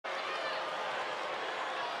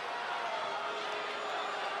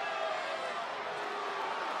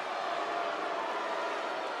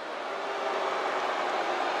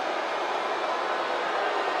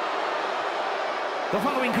The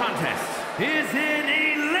following contest is an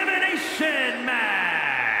elimination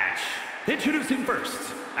match. Introducing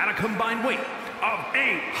first, at a combined weight of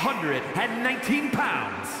 819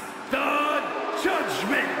 pounds, The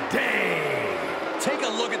Judgment Day. Take a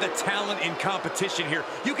look at the talent in competition here.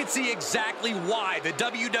 You can see exactly why the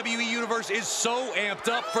WWE Universe is so amped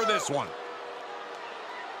up for this one.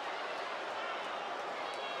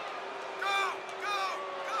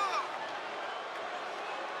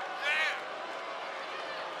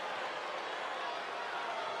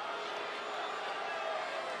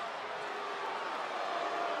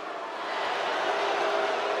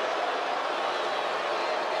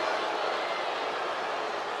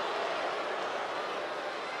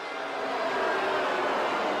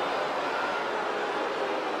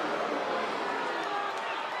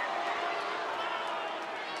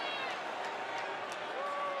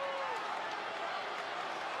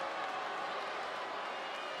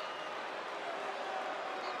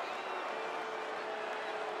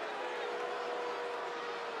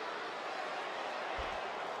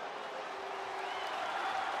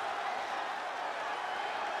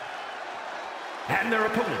 And their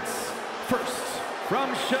opponents, first,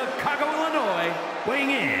 from Chicago, Illinois,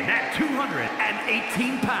 weighing in at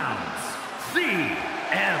 218 pounds,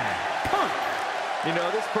 CM Punk. You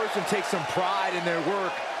know, this person takes some pride in their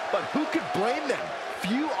work, but who could blame them?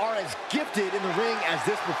 Few are as gifted in the ring as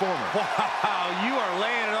this performer. Wow, you are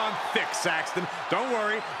laying it on thick, Saxton. Don't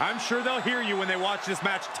worry, I'm sure they'll hear you when they watch this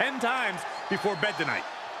match 10 times before bed tonight.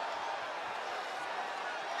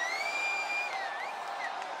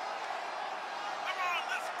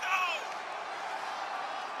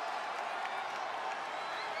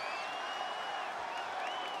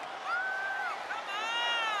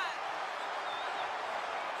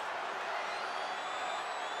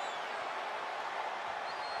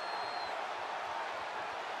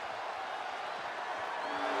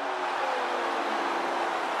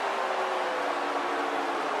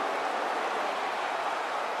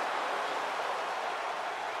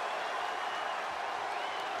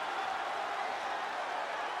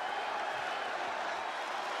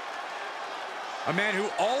 A man who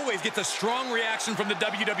always gets a strong reaction from the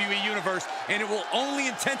WWE Universe, and it will only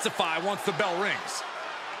intensify once the bell rings.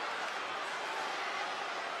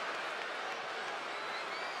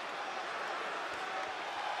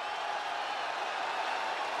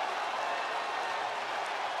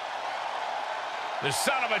 The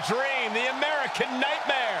son of a dream, the American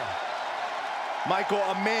Nightmare. Michael,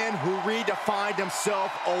 a man who redefined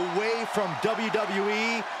himself away from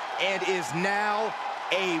WWE and is now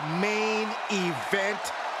a main event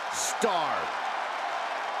star.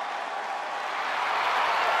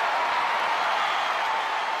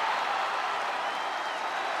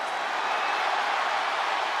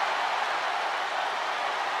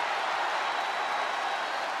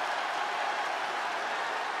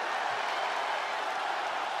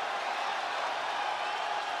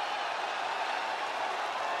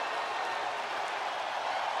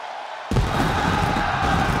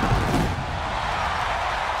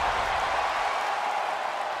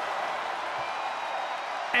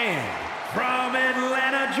 And from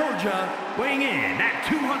Atlanta, Georgia, weighing in at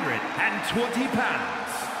 220 pounds,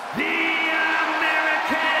 the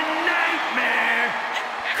American Nightmare,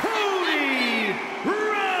 Cody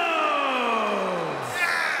Rhodes.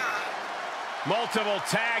 Multiple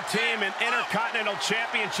tag team and intercontinental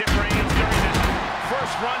championship reigns during this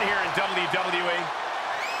first run here in WWE.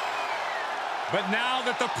 But now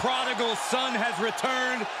that the prodigal son has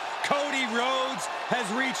returned, Cody Rhodes has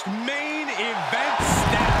reached main event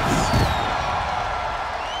status.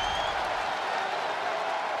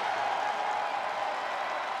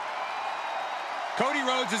 Cody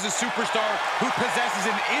Rhodes is a superstar who possesses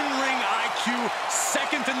an in-ring IQ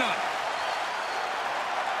second to none.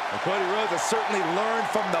 Well, Cody Rhodes has certainly learned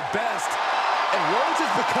from the best, and Rhodes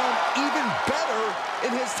has become even better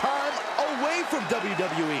in his time away from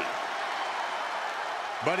WWE.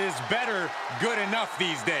 But is better good enough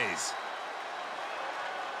these days?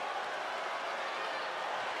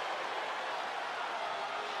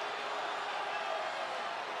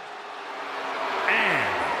 And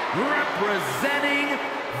representing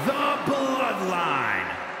the Bloodline,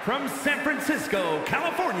 from San Francisco,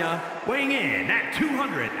 California, weighing in at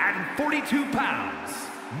 242 pounds,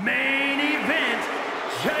 main event,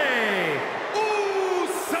 Jey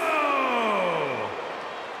Uso.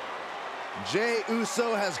 Jey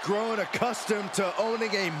Uso has grown accustomed to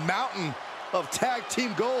owning a mountain of tag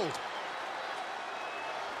team gold.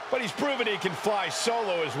 But he's proven he can fly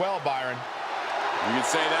solo as well, Byron. You can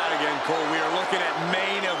say that again, Cole. We are looking at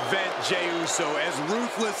main event Jey Uso, as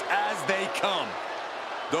ruthless as they come.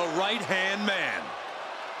 The right-hand man.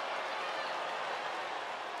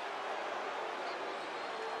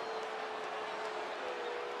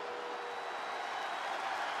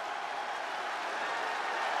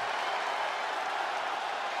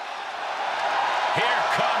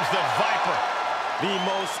 The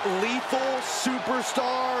most lethal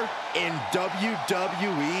superstar in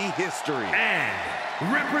WWE history. And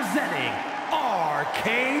representing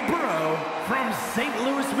RK Bro from St.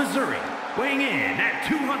 Louis, Missouri, weighing in at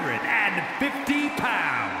 250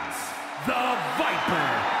 pounds, the Viper,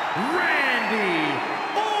 Randy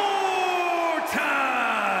Orton!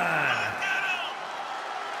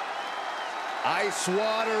 Ice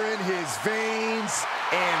water in his veins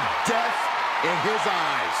and death in his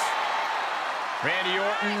eyes. Randy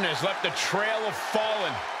Orton has left a trail of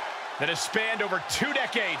fallen that has spanned over 2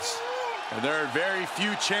 decades. And there are very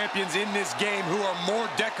few champions in this game who are more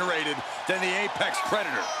decorated than the Apex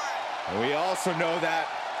Predator. And we also know that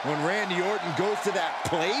when Randy Orton goes to that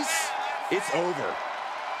place, it's over.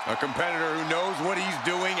 A competitor who knows what he's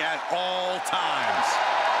doing at all times.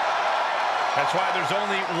 That's why there's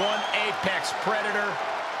only one Apex Predator,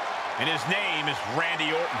 and his name is Randy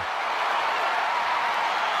Orton.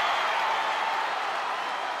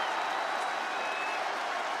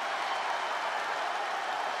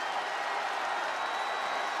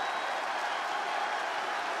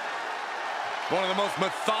 One of the most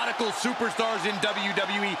methodical superstars in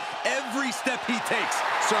WWE. Every step he takes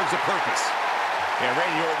serves a purpose. Yeah,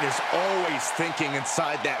 Randy Orton is always thinking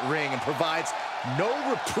inside that ring and provides no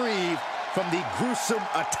reprieve from the gruesome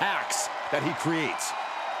attacks that he creates.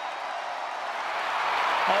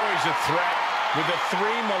 Always a threat with the 3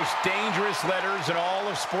 most dangerous letters in all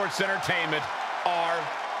of sports entertainment,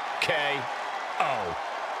 RKO.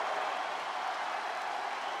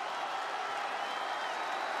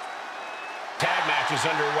 Tag match is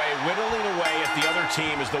underway. Whittling away at the other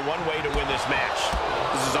team is the one way to win this match.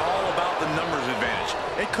 This is all about the numbers advantage.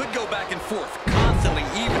 It could go back and forth, constantly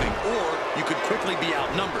evening, or you could quickly be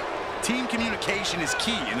outnumbered. Team communication is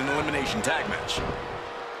key in an elimination tag match.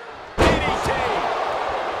 DDT!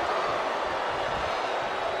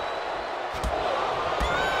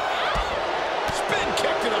 Spin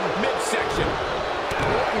kick to the midsection.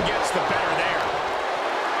 Orton gets the better there.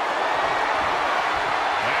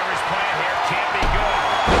 Whatever's playing here can't be good.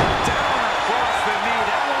 Down across the knee.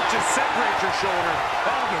 That won't just separate your shoulder.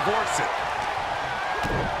 That'll divorce it.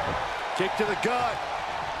 Kick to the gut.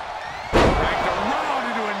 Dragged around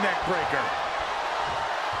into a neck breaker.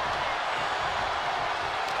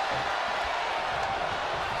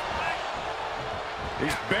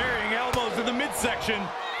 He's burying elbows in the midsection.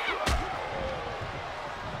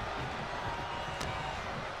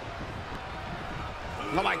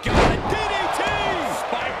 Oh my God, a DDT!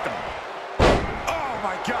 Spiked him. Oh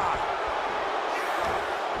my God.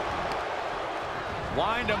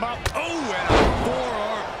 Wind him up. Oh, and a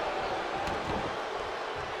forearm.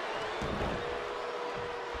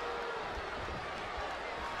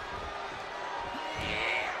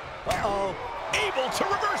 Uh-oh. Able to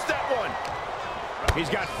reverse that one. He's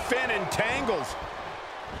got Finn in tangles.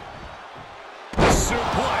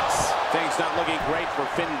 Suplex. Things not looking great for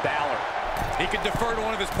Finn Balor. He could defer to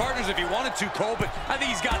one of his partners if he wanted to, Cole, but I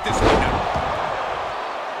think he's got this one now.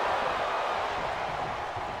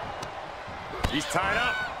 He's tied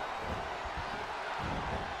up.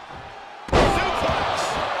 Suplex.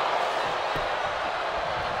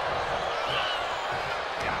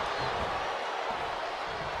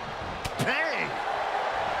 Bang.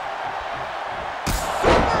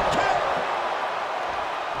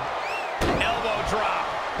 Elbow drop.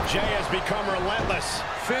 Jay has become relentless.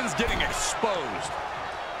 Finn's getting exposed.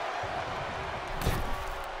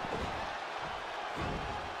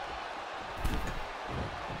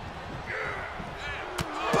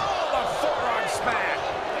 Boom, a forearm smash.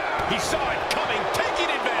 He saw it coming, taking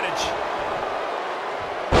advantage.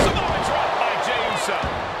 Samoa drop by Jey Uso.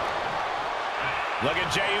 Look at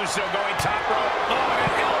Jey Uso going top rope. Oh,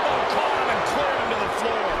 an elbow caught him and cleared him to the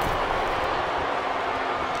floor.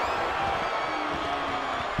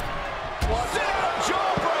 Sit-up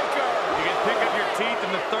jawbreaker. You can pick up your teeth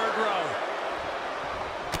in the 3rd row.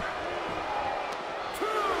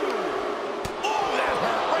 Oh, that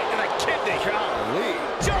hurt right to the kidney. Golly.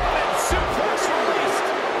 German suplex released.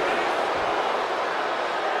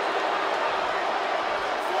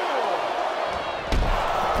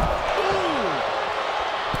 Ooh.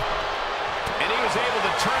 And he was able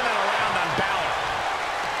to turn that around on Balor.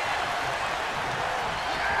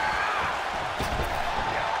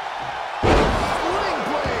 Sling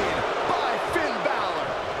blade by Finn Balor.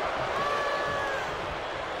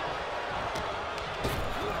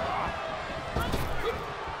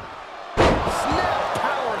 Snap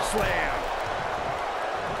power slam.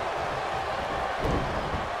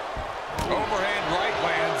 Overhand right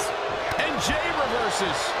lands. And Jay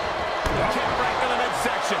reverses. Kick right to the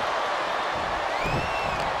midsection.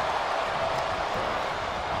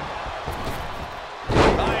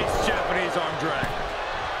 his arm drag.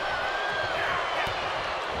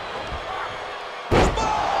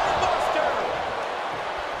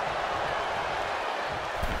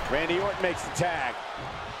 Randy Orton makes the tag.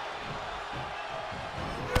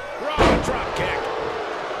 Raw drop kick.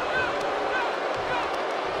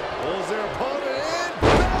 Pulls their opponent in.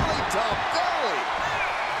 Belly to belly.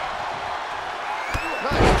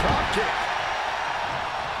 Nice drop kick.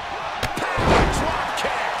 Power drop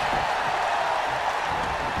kick.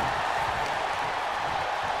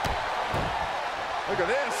 Look at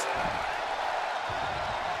this.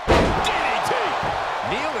 DDT.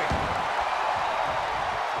 Kneeling.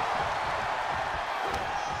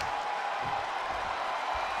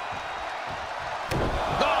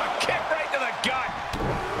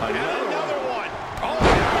 Another one. Oh,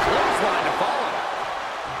 clothesline to follow.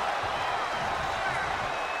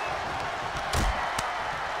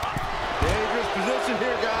 Dangerous position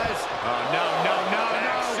here, guys. Oh, no.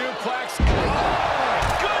 Suplex. Oh, my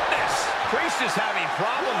goodness. Priest is having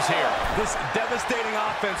problems here. This devastating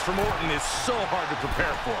offense from Orton is so hard to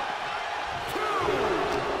prepare for.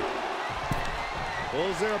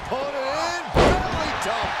 Pulls their opponent in. Belly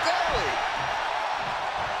to belly.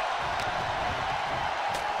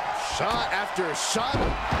 Shot after shot.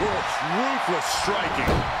 Ruthless striking.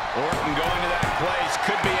 Orton going to that place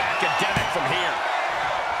could be academic from here.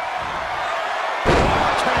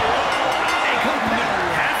 A competitor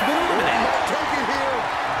has been eliminated. Take it here.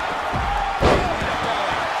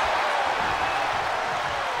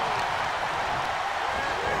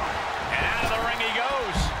 And out of the ring he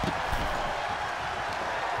goes.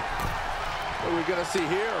 What are we going to see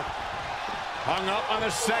here? Hung up on the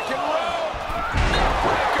second row.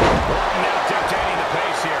 Orton now dictating the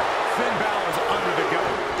pace here. Finn Balor's under the gun.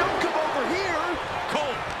 Don't come over here.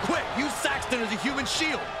 Cole, quick, use Saxton as a human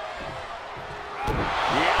shield. The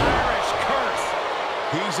Irish curse.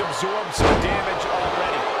 He's absorbed some damage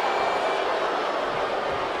already.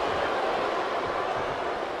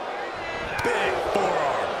 Big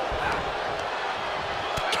forearm.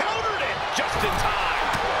 Countered it just in time.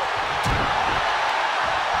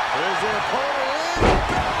 There's their opponent in.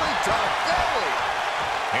 Belly to belly.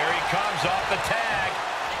 Here he comes off the tag.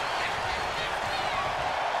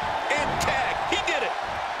 And tag, he did it.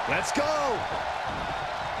 Let's go.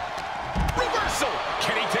 Reversal.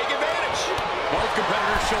 Can he take advantage? Both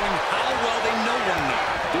competitors showing how well they know one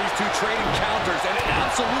another. These two trading counters and an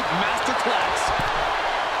absolute masterclass.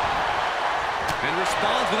 And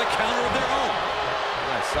responds with a counter of their own.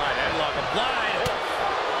 Nice side headlock applied.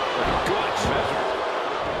 Good measure.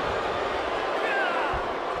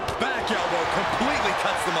 Back elbow completely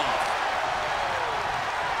cuts them off.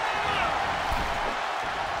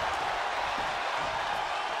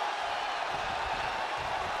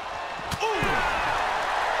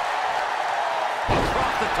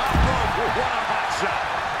 Across the top rope. What a hot shot.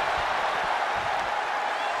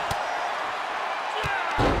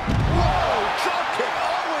 Whoa, drop kick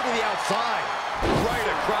all the way to the outside. Right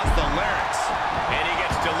across the larynx. And he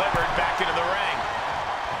gets delivered back into the ring.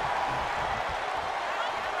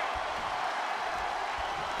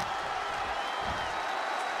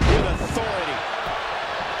 With authority.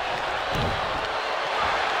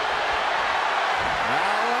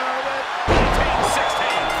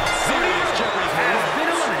 Serious jeopardy Has been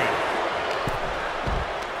eliminated.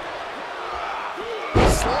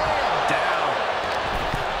 Slam down.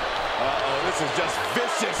 Uh-oh, this is just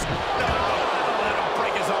vicious. No, let him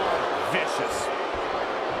break his arm. Vicious.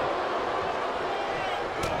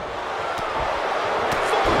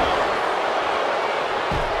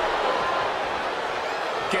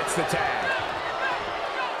 Gets the tag.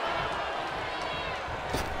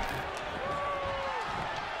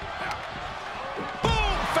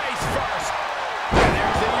 Boom! Face first. And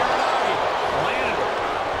there's the Uranagi. Landed.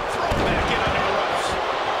 Thrown back in under the ropes.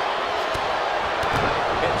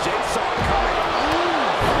 And Jay saw it coming. Ooh,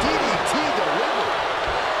 DDT delivered.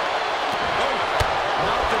 Oh,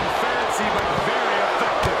 nothing fancy, but very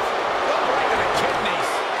effective. Oh, right to the kidneys.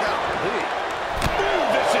 Golly. Ooh,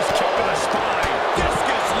 vicious kick to the spine.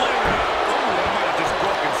 Discus lariat. Ooh, that might have just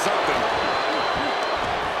broken something.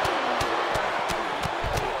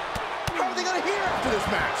 How are they going to hear after this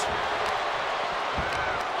match?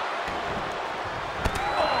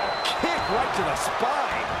 Oh, kick right to the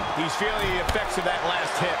spine. He's feeling the effects of that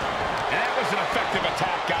last hit. And that was an effective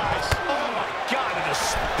attack, guys. Oh, my God, to the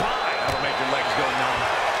spine. That'll make your legs go numb.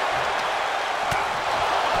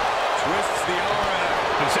 Twists the arm out.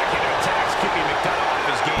 Consecutive attacks keeping McDonald off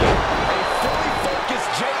his game. A fully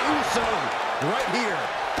focused Jey Uso right here.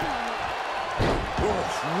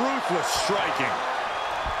 Oof, ruthless striking.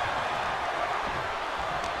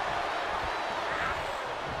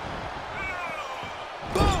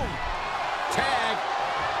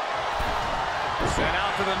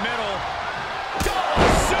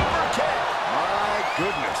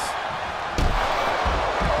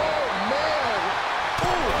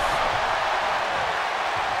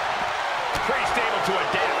 to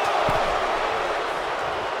adapt.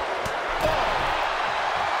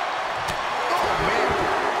 Oh, man.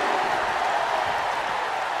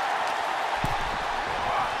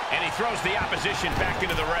 And he throws the opposition back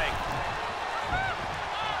into the ring.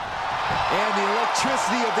 And the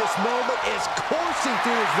electricity of this moment is coursing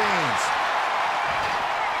through his veins.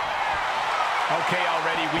 Okay,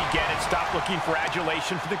 already, we get it. Stop looking for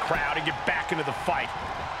adulation from the crowd and get back into the fight.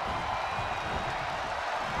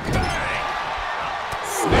 Bang!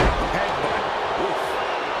 Snap headbutt. Oof.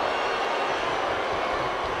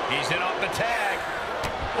 He's in off the tag.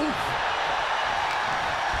 Oof.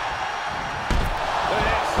 Look at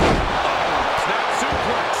this. Oh, snap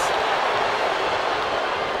suplex.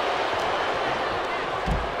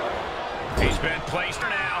 He's been placed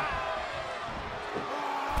now.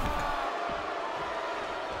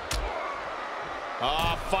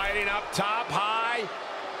 Fighting up top, high.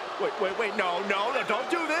 Wait, no, don't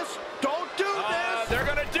do this. Don't do this. They're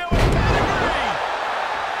gonna do it. Pedigree.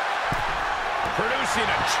 Producing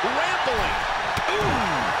a trampling. Ooh.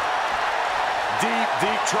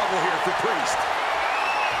 Deep trouble here for Priest.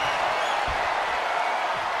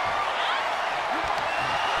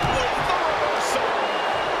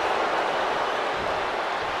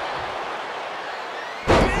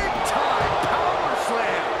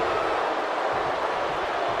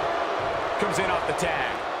 Comes in off the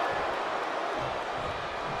tag.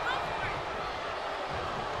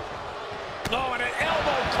 Oh, and an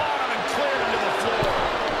elbow caught him and cleared him to the floor.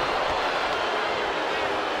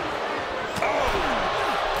 Oh!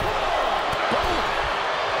 Boom!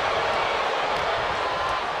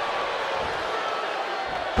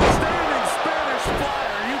 Standing Spanish fly.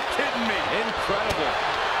 Are you kidding me? Incredible.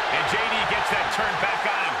 And JD gets that turn back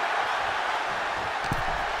on him.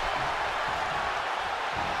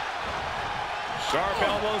 Sharp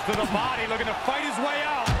elbows to the body, looking to fight his way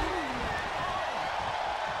out.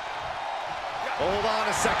 Hold on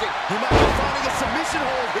a second. He might be finding a submission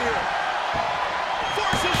hold here.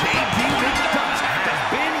 Forces JD the Judgement has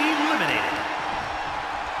been eliminated.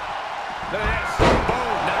 Look at this.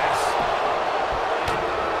 Boom. Nice.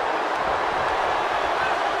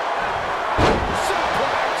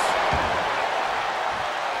 Suplex.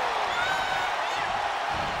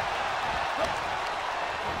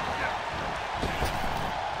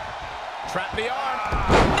 Trap the arm.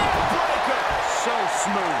 Neckbreaker. So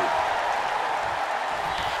smooth.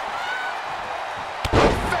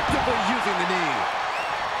 Effectively using the knee.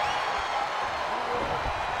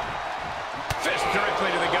 Fist directly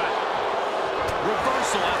to the gut.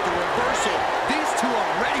 Reversal after reversal. These two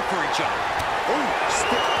are ready for each other. Ooh,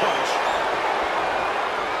 stiff punch.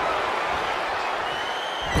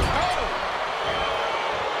 Oh!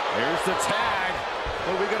 Here's the tag.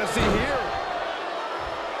 What are we going to see here?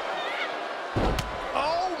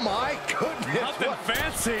 Oh, my goodness. Nothing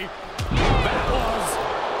fancy. That was...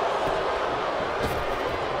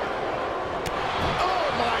 Oh,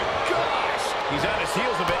 my gosh. He's on his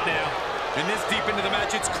heels a bit now. And this deep into the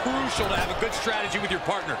match, it's crucial to have a good strategy with your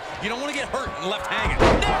partner. You don't want to get hurt and left hanging.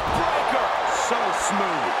 Neckbreaker. So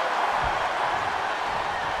smooth.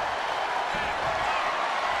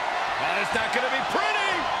 And it's not going to be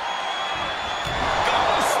pretty.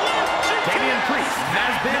 Damian Priest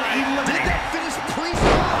has been Did eliminated. that finish Priest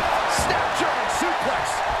off? Snap German suplex.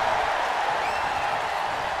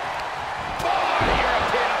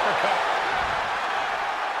 European uppercut.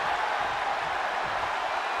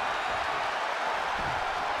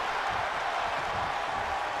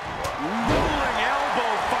 Rolling elbow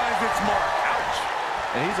finds its mark. Ouch.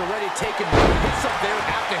 And he's already taken hits up there and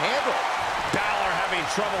have to handle. Balor having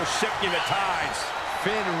trouble shifting the tides.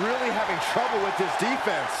 Finn really having trouble with his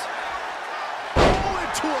defense. Oh,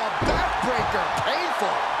 into a backbreaker.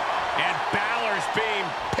 Painful. And Balor's being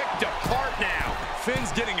picked apart now.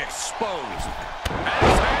 Finn's getting exposed. And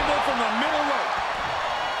it's handled from the middle rope.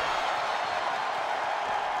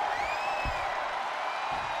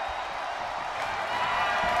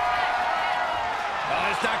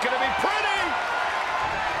 It's not going to be pretty.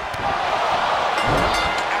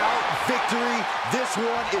 Knockout victory. This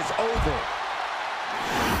one is over.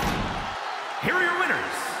 Here are your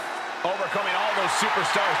winners. Overcoming all those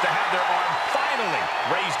superstars to have their arm finally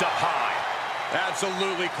raised up high.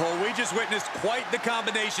 Absolutely, Cole. We just witnessed quite the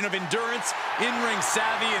combination of endurance, in-ring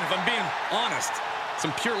savvy, and if I'm being honest,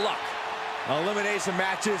 some pure luck. Elimination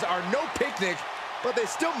matches are no picnic, but they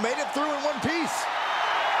still made it through in one piece.